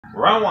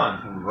Round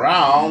one.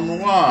 Round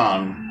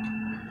one.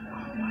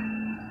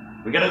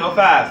 We gotta go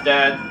fast,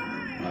 Dad.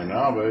 I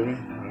know, baby.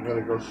 I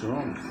gotta go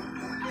soon.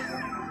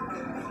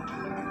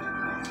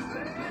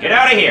 Get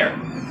out of here.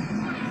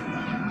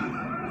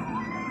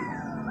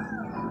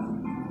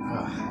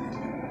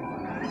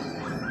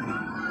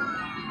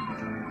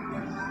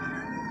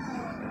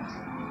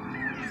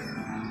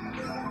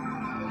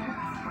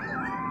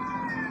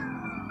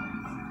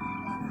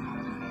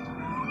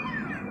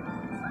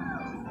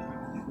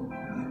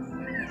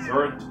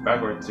 Throw it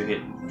backwards to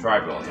hit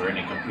tribals or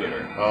any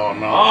computer. Oh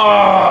no.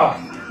 Oh!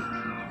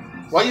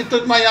 Why you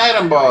took my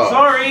item, Bob?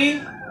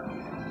 Sorry!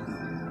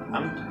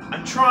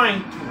 I'm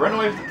trying to run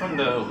away from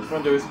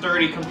those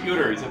sturdy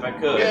computers if I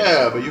could.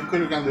 Yeah, but you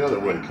could have gone the other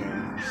way,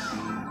 King.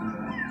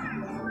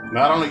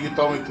 Not only you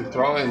told me to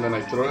throw it and then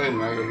I threw it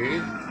and I got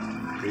hit,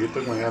 but you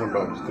took my item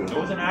box too. It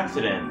was an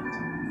accident.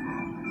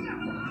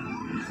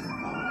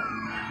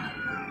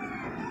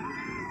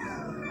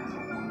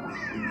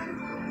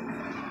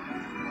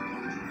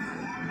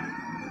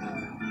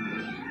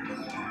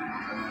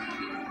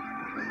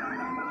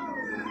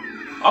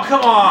 Oh,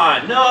 come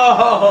on!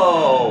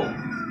 No!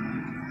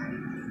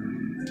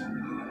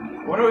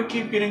 Why do we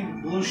keep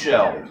getting blue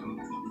shell?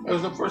 That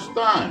was the first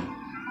time.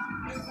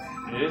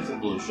 It is a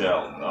blue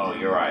shell. Oh,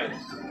 you're right.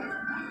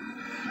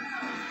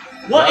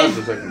 What That is...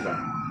 was the second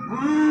time.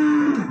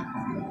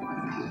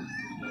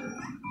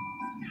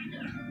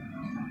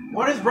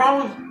 What is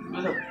wrong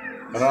with the...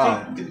 I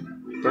know.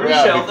 blue Hurry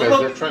up, shell? because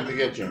they're trying to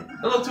get you.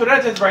 Look,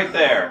 Tourette's right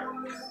there.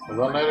 Well,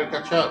 don't let it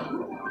catch up.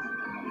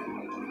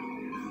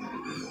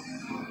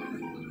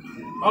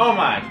 Oh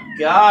my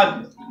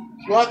God!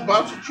 What,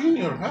 Bowser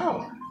Jr.?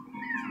 How?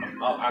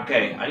 Oh,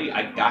 okay,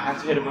 I have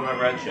to hit him with my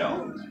red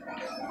shell.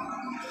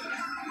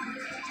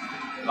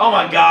 Oh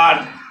my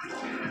God!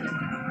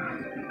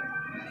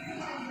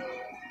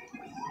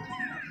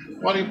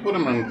 Why do you put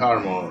him in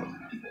hard mode?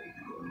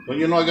 Don't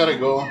you know I gotta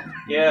go?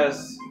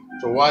 Yes.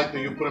 So why do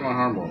you put him in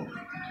hard mode?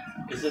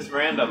 Is this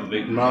random,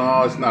 big?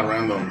 No, it's not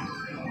random.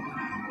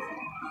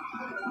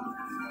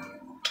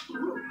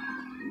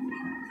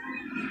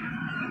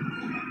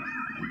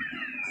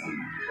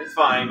 It's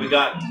fine. We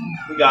got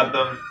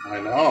them. I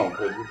know,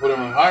 but you put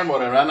him in hard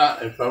mode and ran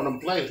out and found him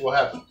place. What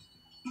happened?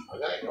 I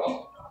gotta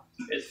go.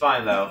 It's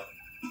fine though.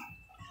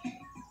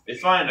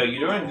 It's fine though.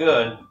 You're doing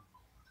good.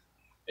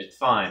 It's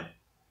fine.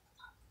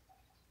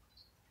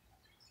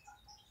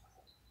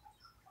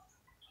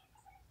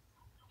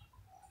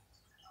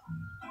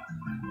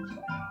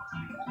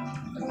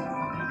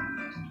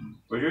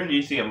 We're doing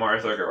DC and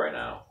Mario Circuit right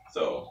now,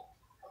 so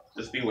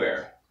just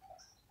beware.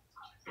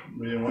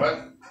 Meaning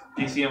what?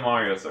 DC and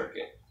Mario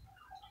Circuit.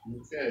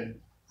 Okay.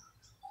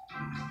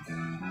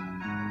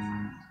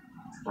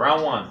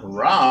 Round one.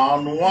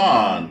 Round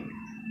one.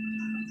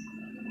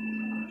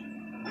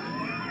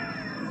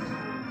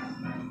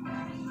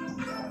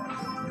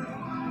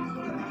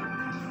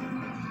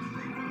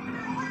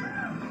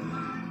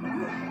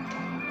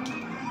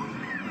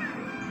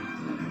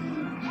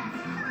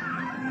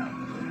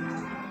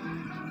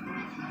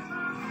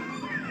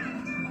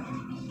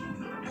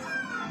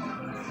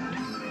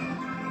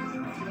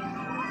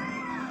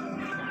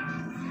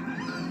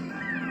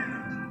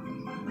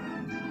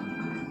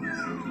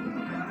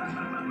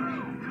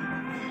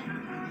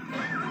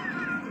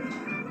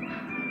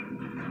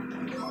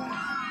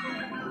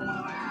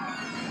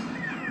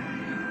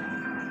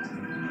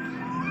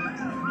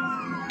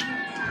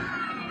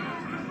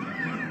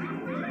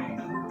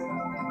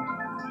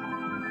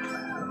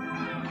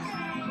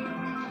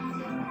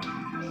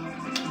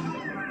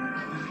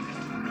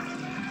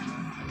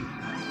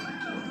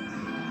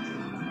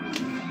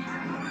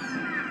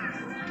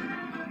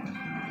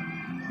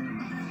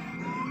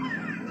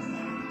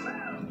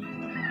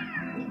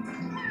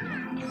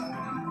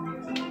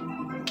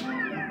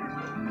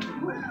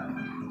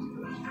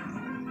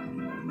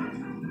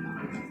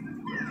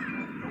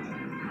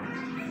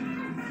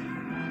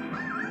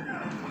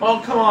 Oh,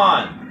 come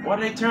on! Why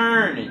did I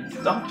turn?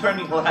 Stop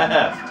turning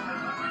left!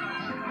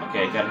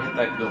 Okay, gotta hit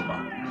that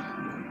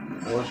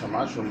Goomba. There was a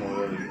mushroom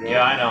over there.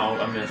 Yeah, I know.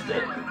 I missed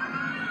it.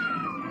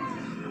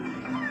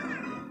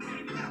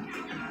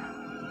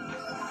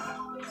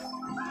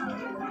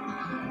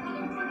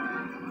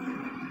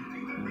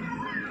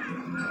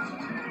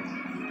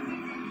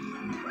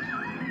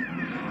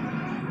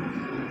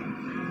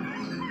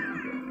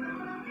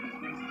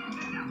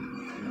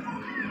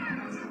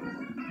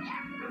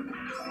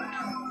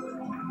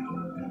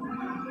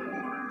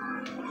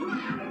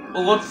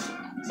 Oh, whoops.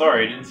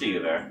 Sorry, I didn't see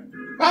you there.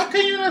 How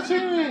can you not see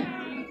me?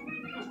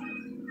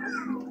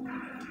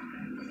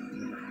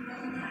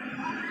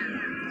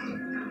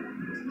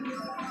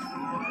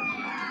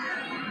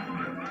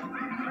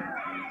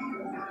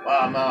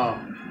 Oh no.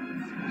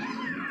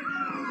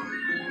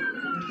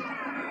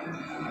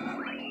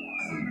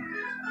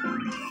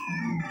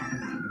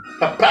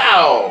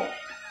 Pow!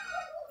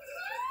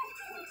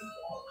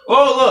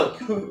 Oh, look!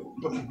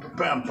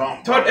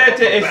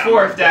 Toadette is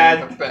fourth,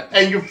 Dad.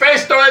 And you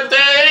faced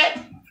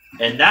Toadette!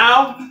 And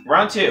now,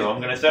 round two.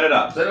 I'm gonna set it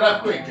up. Set it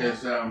up quick,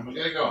 because we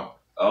gotta go.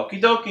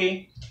 Okie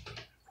dokie. Is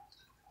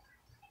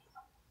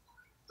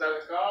that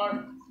a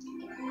car?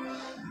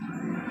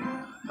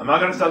 I'm not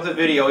gonna stop the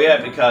video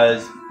yet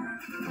because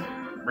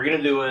we're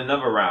gonna do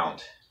another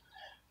round.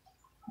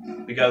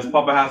 Because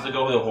Papa has to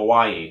go to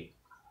Hawaii.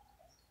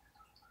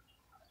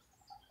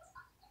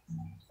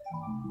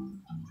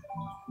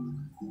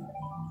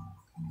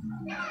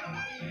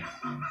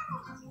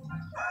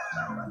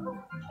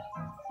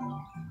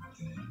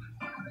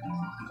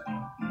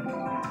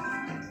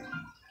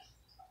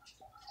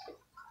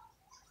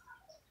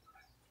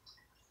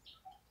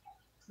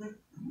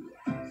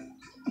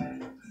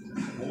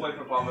 We'll wait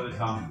for Papa to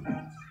come.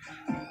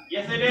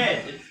 Yes, it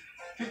is. It's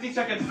 50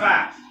 seconds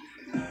fast.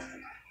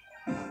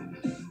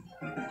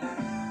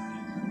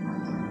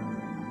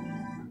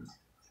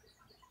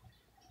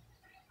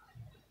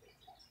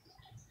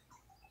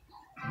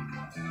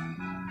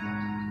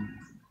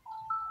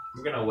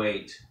 We're gonna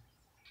wait.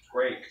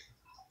 Break.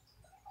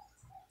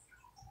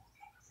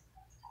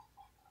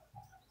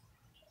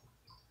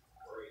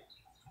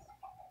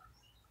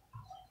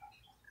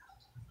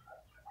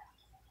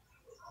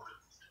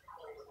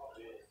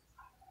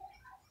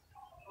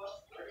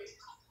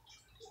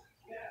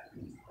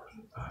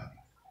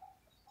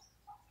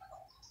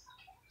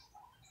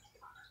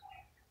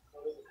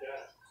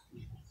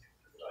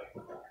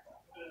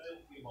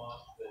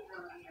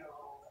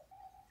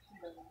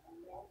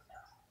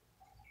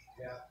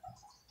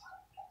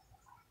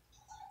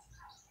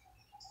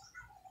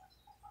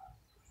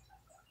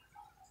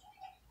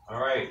 All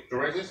right. 2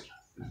 races?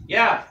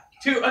 Yeah,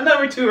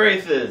 another 2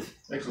 races.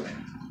 Excellent.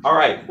 All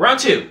right, round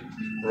 2.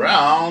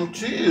 Round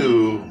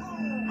 2.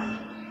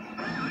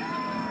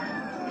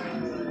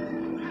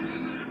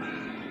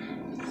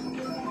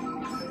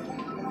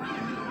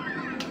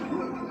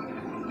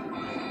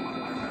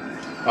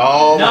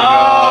 Oh No! my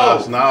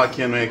gosh, now I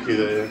can't make it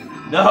there.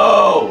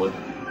 No!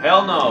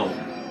 Hell no.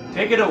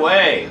 Take it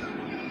away.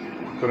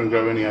 Couldn't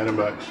grab any item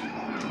box.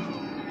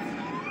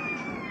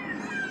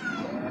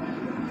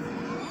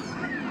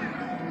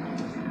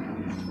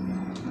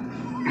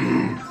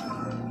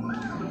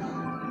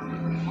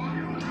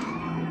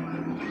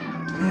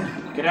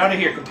 Get out of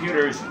here,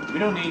 computers. We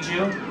don't need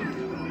you.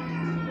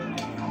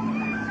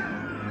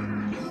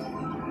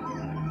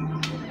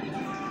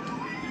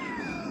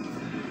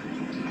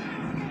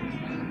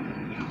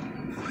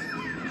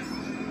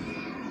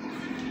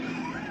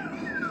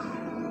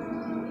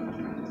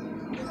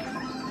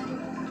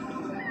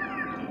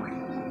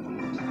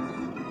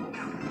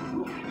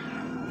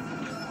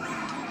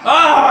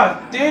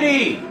 Ah!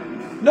 Diddy!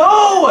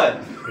 No!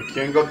 I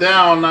can't go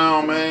down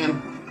now,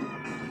 man.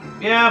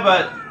 Yeah,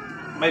 but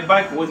my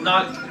bike was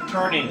not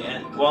turning,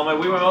 and well, my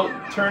Wii remote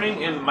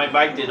turning, and my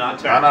bike did not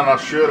turn. I'm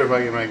not sure if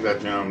I can make that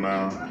jump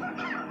now.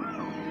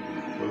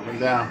 Moving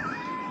down.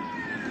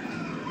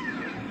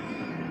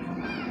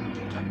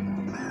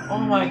 Oh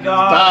my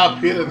god!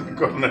 Stop hitting the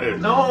corner.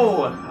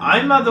 No,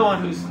 I'm not the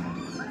one who's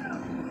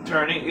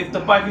turning. If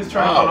the bike is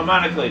turning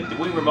automatically, the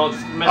Wii remote's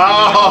messing with it.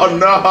 Oh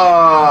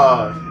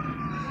no!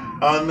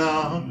 Oh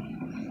no!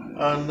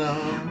 Oh no!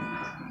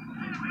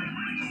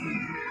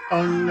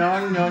 Oh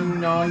no no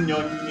no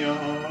no no!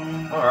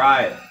 All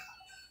right.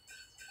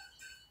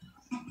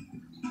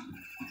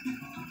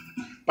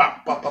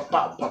 Pop pop pop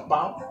pop pop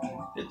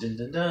pop. Dun,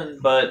 dun, dun.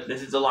 But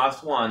this is the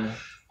last one.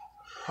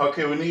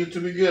 Okay, we need you to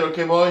be good,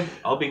 okay, boy?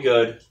 I'll be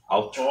good.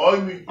 I've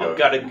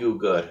got to do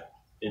good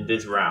in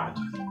this round.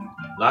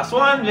 Last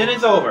one, then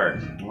it's over.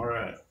 All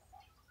right.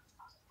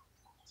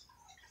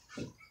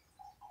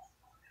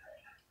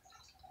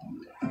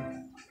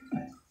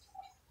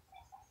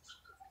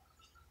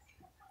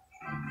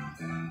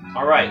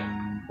 All right,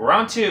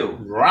 round 2.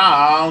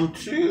 Round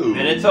 2.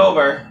 And it's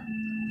over.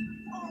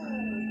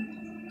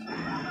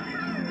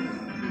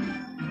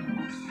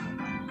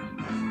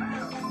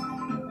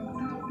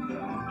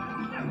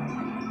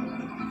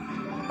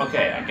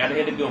 Okay, I gotta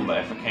hit a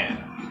Goomba if I can.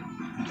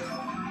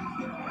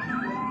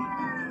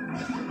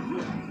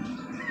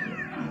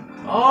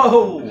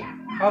 Oh!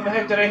 How the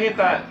heck did I hit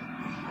that?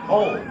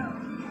 Oh!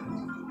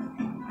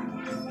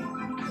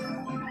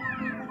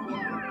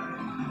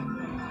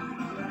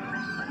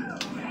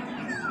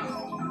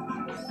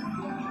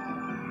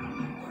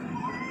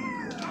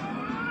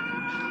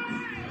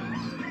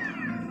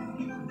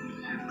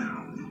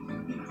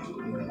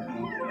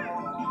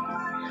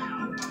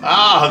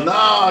 Oh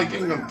no, I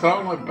can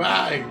control my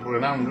bag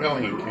when I'm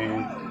wheeling,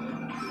 King.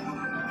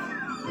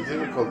 It's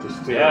difficult to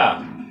steer.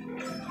 Yeah.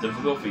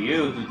 Difficult for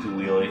you to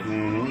wheelie.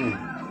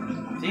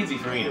 Mm-hmm. It's easy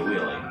for me to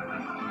wheelie.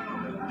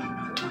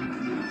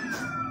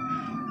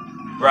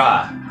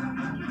 Bruh.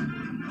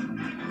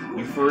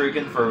 You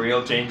freaking for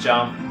real, Chain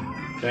Chomp?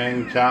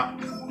 Chain Chomp.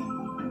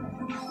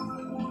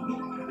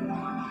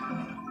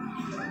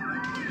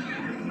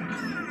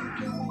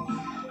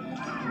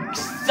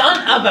 Son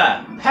of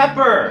a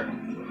pepper!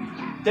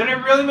 Did I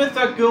really miss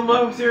that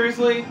Goomba?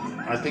 Seriously?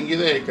 I think you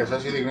did, because I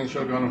see the green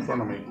shotgun in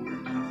front of me.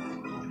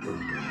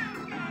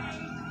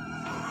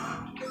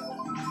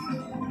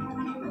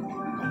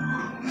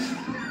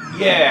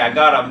 Yeah, I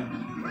got him.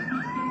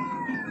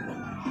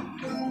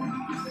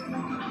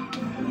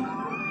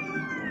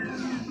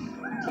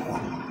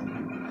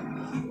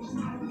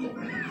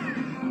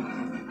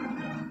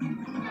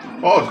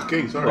 Oh, it's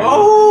king, sorry.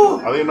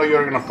 Oh! I didn't know you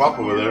were gonna pop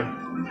over there.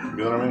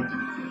 You know what I mean?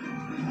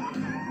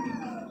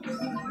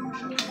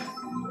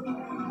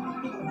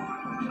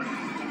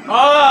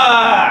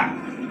 Ah!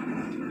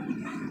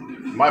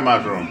 My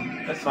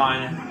mushroom. That's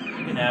fine.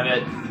 You can have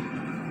it.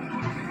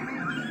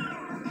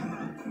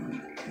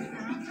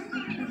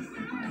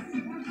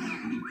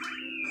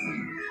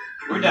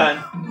 We're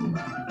done.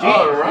 Gee,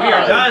 All right. We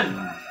are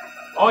done.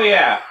 Oh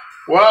yeah.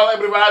 Well,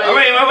 everybody.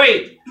 Oh,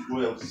 wait.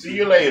 We'll see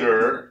you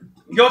later.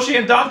 Yoshi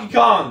and Donkey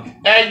Kong.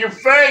 And your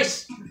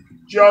face,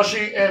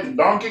 Yoshi and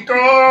Donkey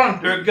Kong.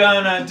 They're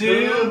gonna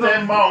do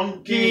the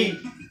monkey.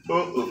 Ooh,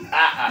 ooh,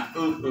 ah, ah,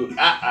 ooh, ooh,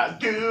 ah, ah.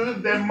 Do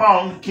the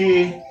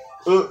monkey.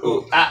 Ooh,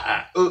 ooh, ah,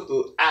 ah, ooh,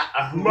 ooh, ah,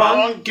 ah.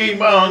 Monkey,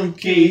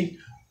 monkey.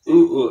 Ooh,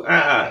 ooh,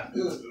 ah, ah.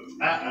 Ooh, ooh,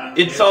 ah, ah.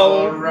 It's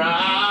all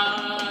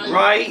right.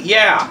 right.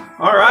 Yeah.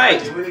 All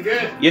right. Did we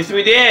good? Yes,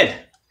 we did.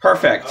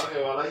 Perfect.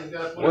 Okay, well, I let you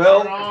guys put it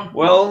on.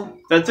 Well,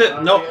 that's it.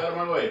 I'll Nope. get out of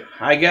my way.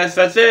 I guess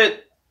that's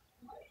it.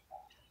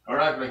 All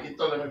right,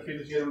 Blaquito, let me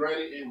finish getting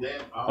ready and then.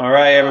 All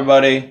right,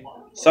 everybody.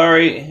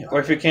 Sorry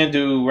if we can't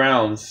do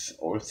rounds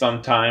or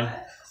sometime,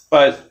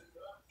 but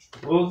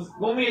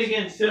we'll meet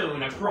again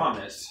soon. I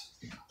promise.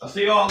 I'll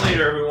see you all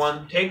later,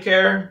 everyone. Take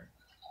care,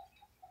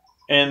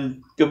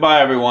 and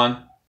goodbye, everyone.